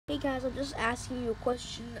Hey guys, I'm just asking you a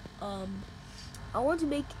question. I want to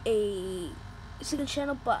make a second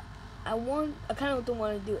channel, but I kind of don't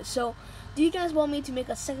want to do it. So, do you guys want me to make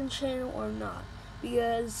a second channel or not?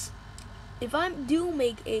 Because if I do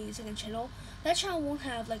make a second channel, that channel won't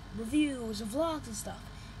have like reviews, vlogs, and stuff.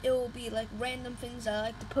 It will be like random things I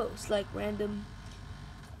like to post, like random,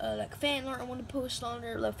 like fan art I want to post on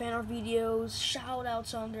there, like fan art videos, shout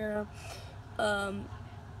outs on there. Um,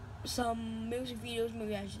 some music videos.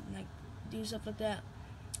 Maybe I should like do stuff like that,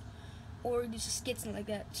 or do some skits and like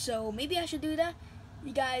that. So maybe I should do that.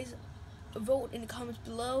 You guys vote in the comments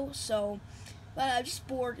below. So, but I'm just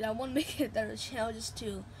bored and I want to make it a channel just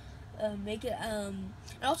to make it. And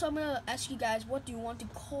also I'm gonna ask you guys, what do you want to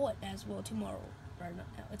call it as well tomorrow? Right now,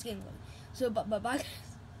 it's getting late. So, bye guys.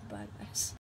 Bye guys.